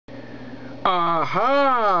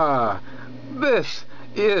Aha! This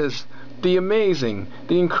is the amazing,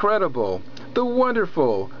 the incredible, the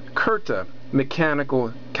wonderful Curta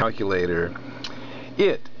mechanical calculator.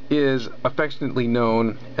 It is affectionately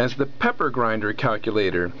known as the pepper grinder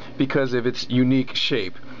calculator because of its unique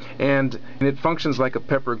shape. And it functions like a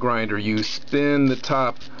pepper grinder. You spin the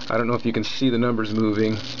top. I don't know if you can see the numbers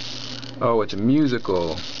moving. Oh, it's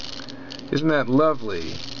musical. Isn't that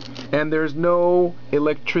lovely? And there's no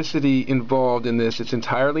electricity involved in this. It's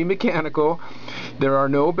entirely mechanical. There are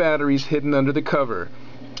no batteries hidden under the cover.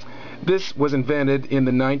 This was invented in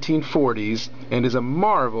the 1940s and is a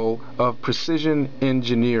marvel of precision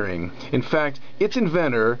engineering. In fact, its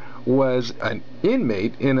inventor was an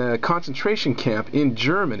inmate in a concentration camp in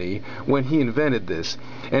Germany when he invented this.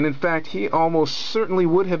 And in fact, he almost certainly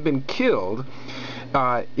would have been killed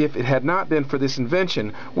if it had not been for this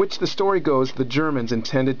invention, which the story goes the Germans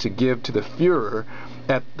intended to give to the Führer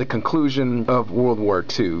at the conclusion of World War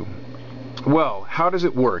II. Well, how does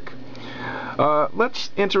it work?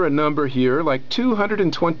 Let's enter a number here like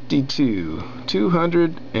 222.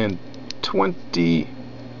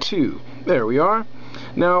 222. There we are.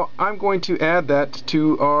 Now I'm going to add that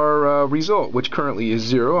to our result, which currently is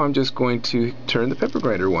 0. I'm just going to turn the pepper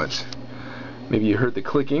grinder once. Maybe you heard the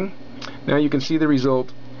clicking. Now you can see the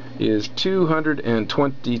result is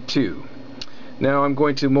 222. Now I'm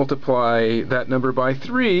going to multiply that number by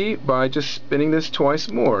 3 by just spinning this twice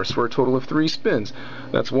more, so for a total of 3 spins.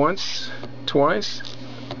 That's once, twice,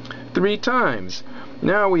 3 times.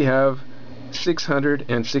 Now we have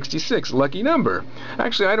 666. Lucky number.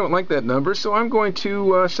 Actually, I don't like that number, so I'm going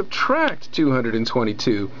to subtract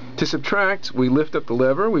 222. To subtract, we lift up the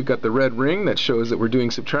lever. We've got the red ring that shows that we're doing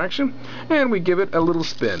subtraction, and we give it a little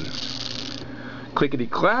spin.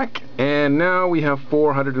 Clickety-clack, and now we have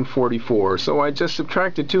 444. So I just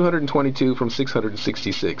subtracted 222 from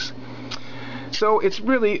 666. So it's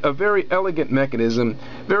really a very elegant mechanism,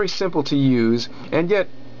 very simple to use, and yet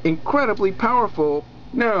incredibly powerful.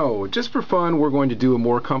 Now, just for fun, we're going to do a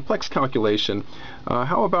more complex calculation.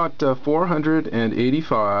 How about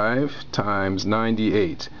 485 times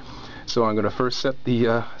 98? So I'm going to first set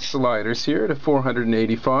the sliders here to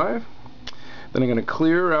 485. Then I'm going to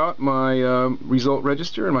clear out my result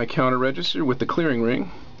register and my counter register with the clearing ring.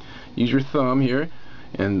 Use your thumb here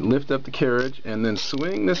and lift up the carriage and then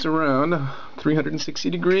swing this around 360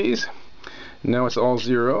 degrees. Now it's all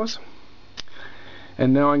zeros.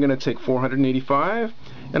 And now I'm going to take 485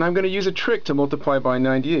 and I'm going to use a trick to multiply by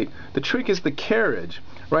 98. The trick is the carriage.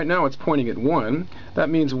 Right now it's pointing at 1. That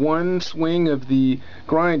means one swing of the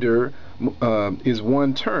grinder is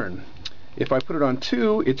 1 turn. If I put it on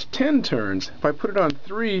 2, it's 10 turns. If I put it on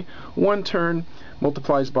 3, 1 turn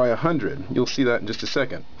multiplies by 100. You'll see that in just a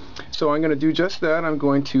second. So I'm going to do just that. I'm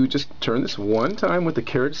going to just turn this 1 time with the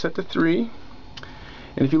carriage set to 3.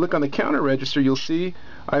 And if you look on the counter register, you'll see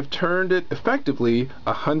I've turned it effectively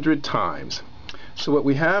 100 times. So what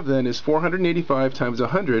we have then is 485 times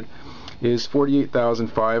 100 is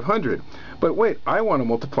 48,500. But wait, I want to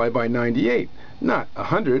multiply by 98, not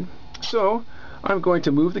 100. So I'm going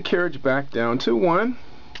to move the carriage back down to 1.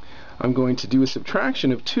 I'm going to do a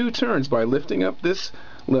subtraction of 2 turns by lifting up this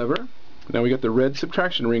lever. Now we got the red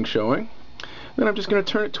subtraction ring showing. Then I'm just going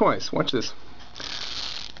to turn it twice. Watch this.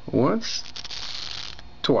 Once,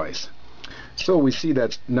 twice. So we see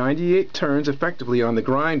that's 98 turns effectively on the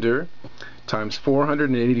grinder times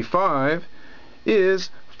 485 is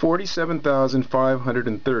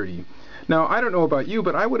 47,530. Now, I don't know about you,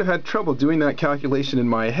 but I would have had trouble doing that calculation in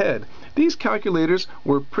my head. These calculators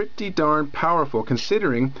were pretty darn powerful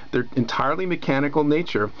considering their entirely mechanical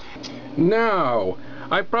nature. Now,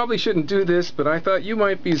 I probably shouldn't do this, but I thought you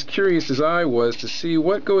might be as curious as I was to see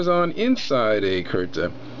what goes on inside a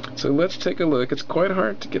Curta. So let's take a look. It's quite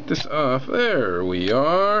hard to get this off. There we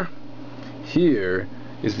are. Here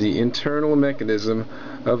is the internal mechanism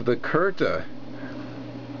of the Curta.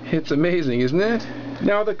 It's amazing, isn't it?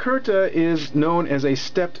 Now the Curta is known as a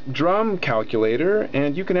stepped drum calculator,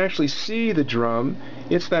 and you can actually see the drum.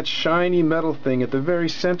 It's that shiny metal thing at the very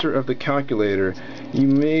center of the calculator. You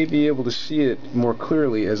may be able to see it more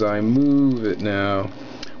clearly as I move it now.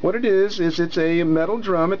 What it is it's a metal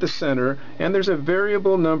drum at the center, and there's a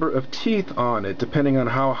variable number of teeth on it depending on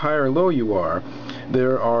how high or low you are.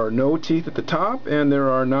 There are no teeth at the top, and there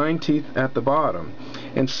are 9 teeth at the bottom.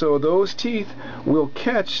 And so those teeth will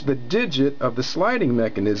catch the digit of the sliding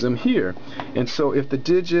mechanism here. And so if the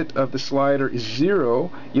digit of the slider is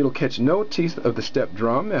 0, it'll catch no teeth of the step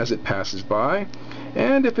drum as it passes by.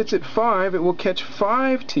 And if it's at 5, it will catch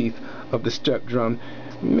 5 teeth of the step drum.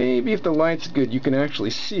 Maybe if the light's good, you can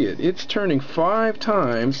actually see it. It's turning 5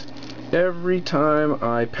 times every time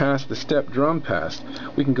I pass the step drum pass.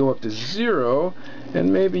 We can go up to 0,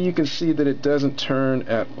 and maybe you can see that it doesn't turn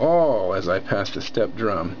at all as I pass the step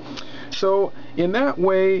drum. So in that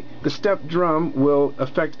way, the step drum will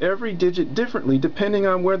affect every digit differently depending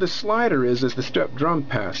on where the slider is as the step drum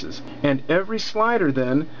passes. And every slider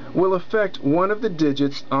then will affect one of the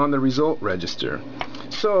digits on the result register.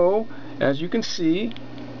 So, as you can see,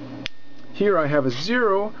 here I have a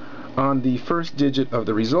 0 on the first digit of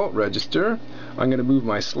the result register. I'm going to move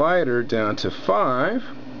my slider down to 5.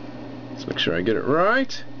 Let's make sure I get it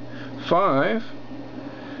right. 5.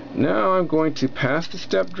 Now I'm going to pass the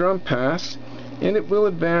step drum pass, and it will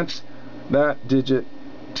advance that digit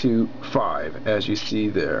to 5, as you see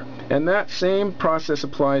there. And that same process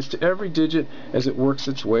applies to every digit as it works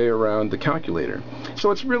its way around the calculator.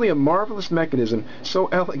 So it's really a marvelous mechanism, so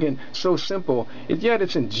elegant, so simple, yet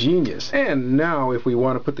it's ingenious. And now if we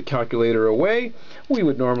want to put the calculator away, we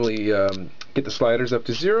would normally get the sliders up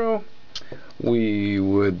to 0. We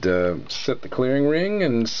would set the clearing ring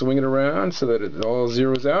and swing it around so that it all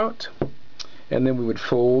zeroes out. And then we would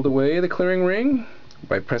fold away the clearing ring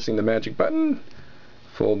by pressing the magic button.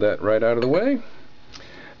 Fold that right out of the way.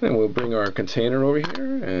 Then we'll bring our container over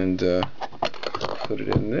here and put it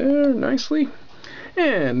in there nicely.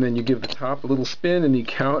 And then you give the top a little spin in the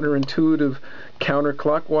counterintuitive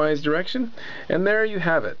counterclockwise direction. And there you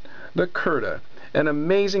have it, the Curta. An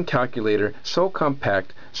amazing calculator, so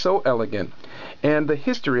compact, so elegant, and the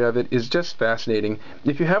history of it is just fascinating.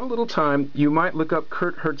 If you have a little time, you might look up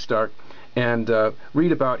Kurt Hertzstark and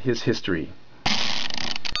read about his history.